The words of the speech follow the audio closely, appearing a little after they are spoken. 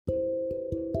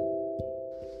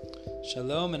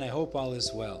Shalom, and I hope all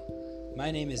is well.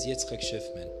 My name is Yitzchak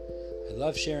Schiffman. I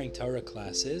love sharing Torah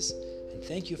classes, and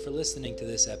thank you for listening to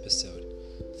this episode.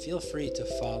 Feel free to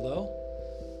follow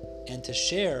and to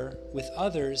share with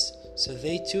others so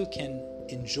they too can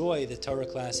enjoy the Torah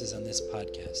classes on this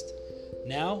podcast.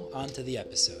 Now, on to the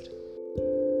episode.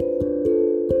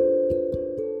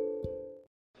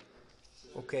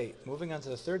 Okay, moving on to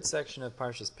the third section of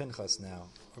Parshas Pinchas now.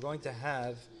 We're going to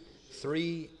have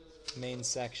three main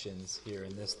sections here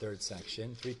in this third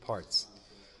section, three parts.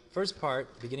 First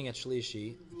part, beginning at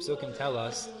Shlishi, the Psukim tell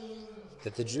us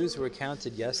that the Jews who were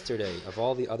counted yesterday, of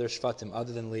all the other Shvatim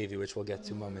other than Levi, which we'll get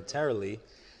to momentarily,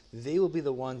 they will be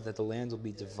the ones that the land will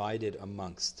be divided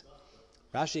amongst.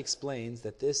 Rashi explains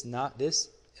that this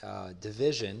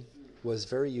division was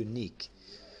very unique.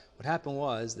 What happened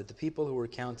was that the people who were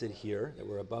counted here, that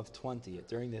were above 20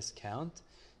 during this count,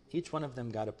 each one of them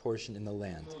got a portion in the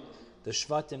land. The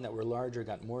Shvatim that were larger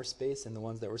got more space, and the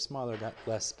ones that were smaller got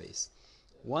less space.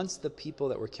 Once the people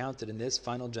that were counted in this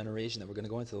final generation that were going to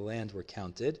go into the land were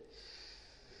counted,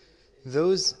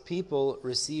 those people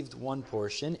received one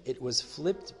portion. It was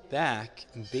flipped back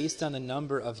based on the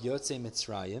number of Yotzei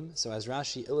Mitzrayim. So as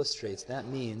Rashi illustrates, that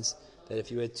means that if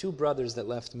you had two brothers that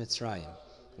left Mitzrayim,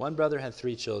 one brother had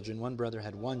 3 children, one brother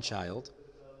had 1 child.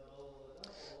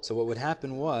 So what would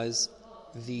happen was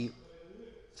the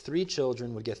 3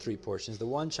 children would get 3 portions. The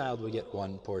 1 child would get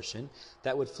 1 portion.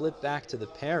 That would flip back to the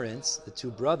parents, the 2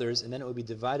 brothers, and then it would be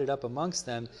divided up amongst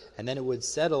them, and then it would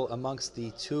settle amongst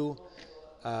the 2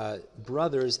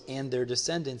 brothers and their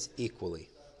descendants equally.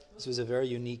 This was a very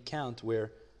unique count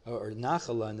where, or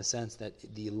nachala, in the sense that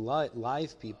the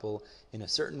live people in a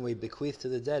certain way bequeath to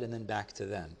the dead and then back to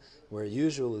them, where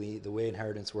usually the way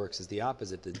inheritance works is the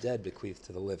opposite, the dead bequeath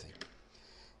to the living.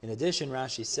 In addition,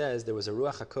 Rashi says there was a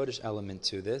Ruach HaKodesh element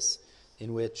to this,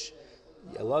 in which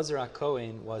Elazar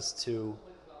HaKohen was to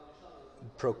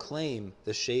proclaim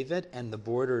the Shevet and the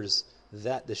borders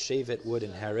that the Shevet would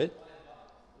inherit.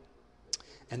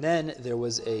 And then there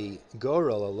was a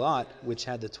Gorel, a lot, which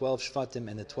had the 12 Shvatim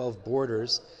and the 12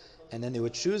 borders, and then they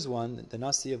would choose one. The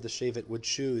Nasi of the Shevet would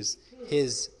choose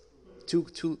his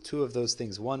two of those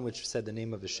things, one which said the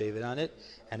name of the Shevet on it,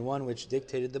 and one which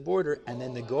dictated the border, and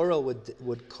then the Gorel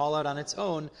would call out on its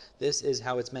own, this is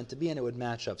how it's meant to be, and it would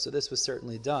match up. So this was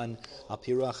certainly done al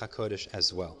pi Ruach HaKodesh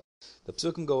as well. The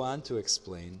Psukim go on to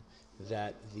explain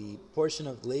that the portion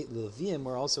of Leviim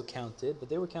were also counted, but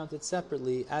they were counted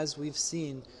separately, as we've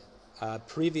seen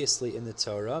previously in the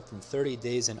Torah, from 30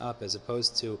 days and up, as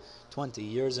opposed to 20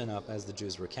 years and up, as the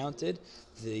Jews were counted.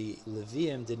 The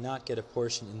Leviim did not get a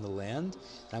portion in the land.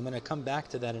 And I'm going to come back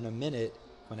to that in a minute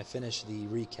when I finish the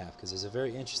recap, because there's a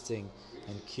very interesting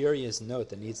and curious note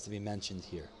that needs to be mentioned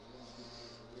here.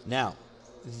 Now,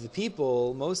 the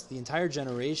people, the entire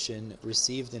generation,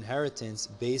 received inheritance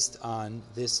based on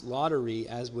this lottery,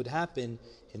 as would happen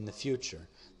in the future.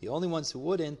 The only ones who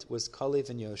wouldn't was Kalev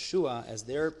and Yoshua, as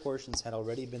their portions had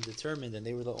already been determined, and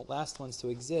they were the last ones to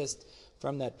exist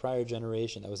from that prior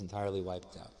generation that was entirely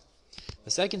wiped out. The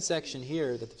second section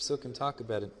here that the Psukim talk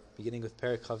about, beginning with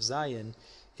Perek Chav Zayin,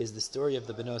 is the story of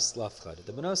the Benos Tzlafchaf.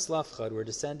 The Benos Tzlafchaf were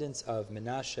descendants of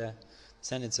Menashe,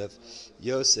 descendants of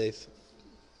Yosef,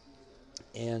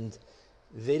 and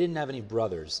they didn't have any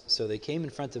brothers. So they came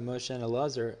in front of Moshe and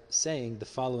Elazar saying the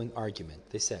following argument.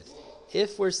 They said,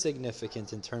 if we're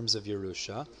significant in terms of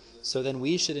Yerusha, so then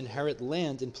we should inherit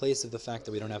land in place of the fact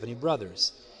that we don't have any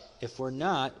brothers. If we're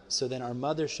not, so then our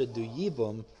mother should do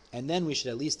Yibum, and then we should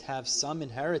at least have some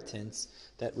inheritance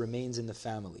that remains in the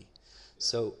family.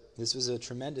 So this was a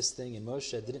tremendous thing, and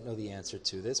Moshe didn't know the answer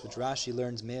to this, which Rashi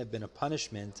learns may have been a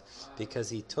punishment because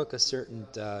he took a certain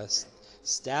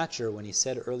stature when he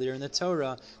said earlier in the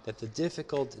Torah that the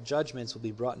difficult judgments will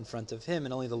be brought in front of him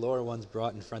and only the lower ones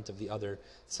brought in front of the other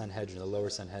Sanhedrin, the lower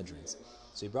Sanhedrins.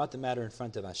 So he brought the matter in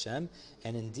front of Hashem,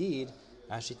 and indeed,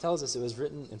 Rashi tells us it was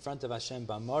written in front of Hashem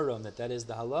B'Amarom, that is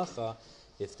the halacha.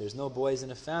 If there's no boys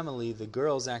in a family, the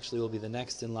girls actually will be the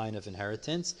next in line of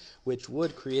inheritance, which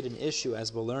would create an issue,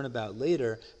 as we'll learn about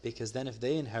later, because then if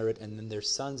they inherit and then their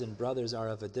sons and brothers are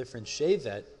of a different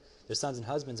shevet, their sons and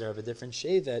husbands are of a different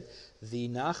shevet, the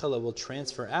nachala will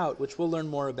transfer out, which we'll learn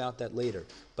more about that later.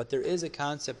 But there is a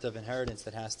concept of inheritance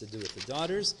that has to do with the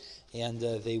daughters, and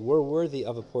they were worthy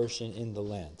of a portion in the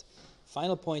land.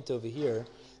 Final point over here,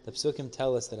 the Psukim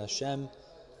tell us that Hashem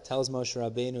tells Moshe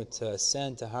Rabbeinu to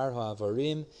ascend to Har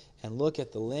HaAvarim and look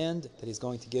at the land that he's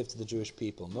going to give to the Jewish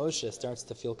people. Moshe starts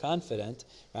to feel confident,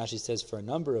 Rashi says, for a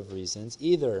number of reasons.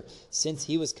 Either since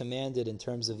he was commanded in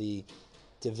terms of the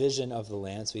division of the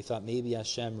land, so he thought maybe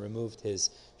Hashem removed his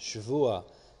shvuah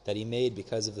that he made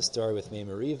because of the story with Mei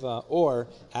Meriva, or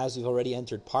as we've already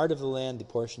entered part of the land, the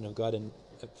portion of God and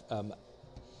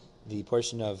the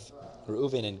portion of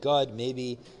Reuven and Gad,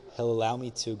 maybe he'll allow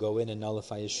me to go in and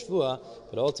nullify his shvuah,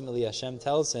 but ultimately Hashem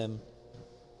tells him,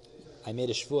 I made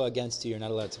a shvuah against you, you're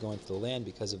not allowed to go into the land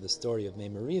because of the story of Mei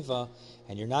Meriva,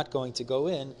 and you're not going to go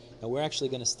in. Now we're actually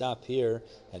going to stop here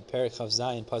at Perek Chav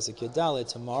Zayin, Pasuk Yud.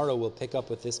 Tomorrow we'll pick up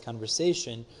with this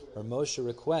conversation where Moshe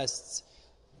requests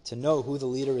to know who the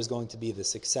leader is going to be, the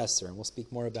successor, and we'll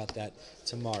speak more about that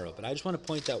tomorrow. But I just want to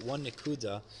point out one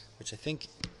nekuda, which I think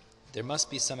there must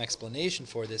be some explanation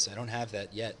for this. I don't have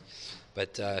that yet,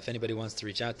 but if anybody wants to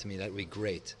reach out to me, that would be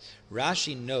great.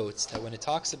 Rashi notes that when it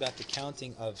talks about the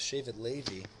counting of Shevet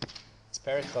Levi, it's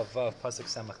Perek Chavav, Pasuk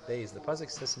Samach Beis, the Pasuk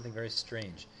says something very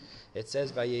strange. It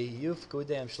says, Vayeyuf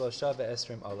Kudeim Shlosha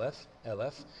ve'esrim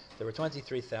Elef. There were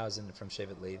 23,000 from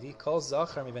Shevet Levi. Kol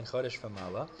Zachar mi ben Chodesh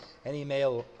v'mala. Any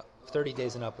male 30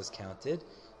 days and up was counted.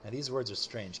 Now these words are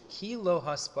strange. Ki lo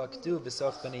haspaktu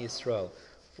v'soch b'nei Yisrael.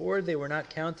 For they were not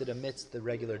counted amidst the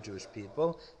regular Jewish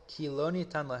people. Ki lo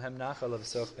nitan lahem nachal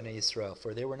v'soch b'nei Yisrael.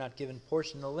 For they were not given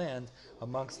portion of the land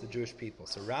amongst the Jewish people.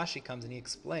 So Rashi comes and he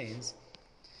explains,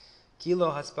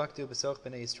 Kilo haspaktu b'soch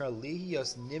b'nei Yisrael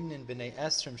lihiyos nimnin b'nei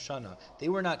esrim shana. They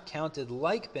were not counted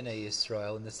like b'nei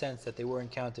Yisrael in the sense that they weren't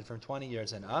counted from 20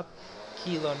 years and up.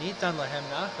 Kilo nitan lahem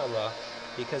nachala,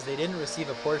 because they didn't receive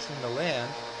a portion in the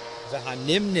land.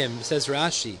 V'hanimnim, says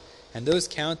Rashi, and those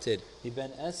counted ben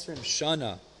esrim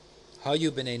shana hayu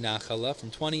b'nei nachala,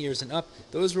 from 20 years and up.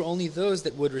 Those were only those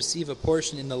that would receive a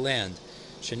portion in the land.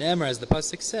 Shenemar, as the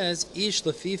pasuk says, Ish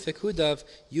lefi fekudav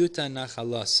yutan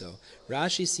nachalaso.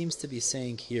 Rashi seems to be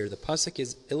saying here, the pasuk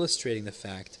is illustrating the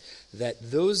fact that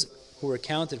those who were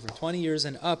counted from 20 years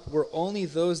and up were only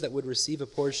those that would receive a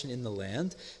portion in the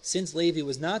land. Since Levi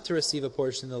was not to receive a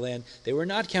portion in the land, they were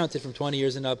not counted from 20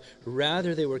 years and up,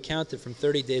 rather they were counted from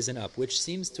 30 days and up, which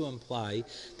seems to imply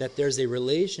that there's a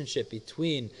relationship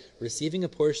between receiving a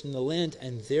portion in the land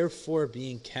and therefore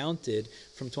being counted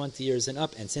from 20 years and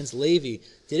up. And since Levi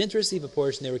didn't receive a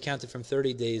portion, they were counted from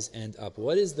 30 days and up.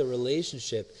 What is the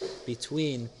relationship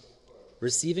between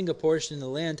receiving a portion in the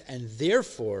land and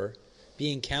therefore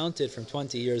being counted from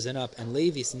 20 years and up, and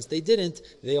Levi, since they didn't,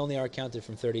 they only are counted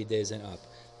from 30 days and up?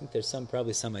 I think there's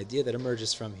probably some idea that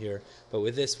emerges from here, but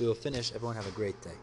with this we will finish. Everyone have a great day.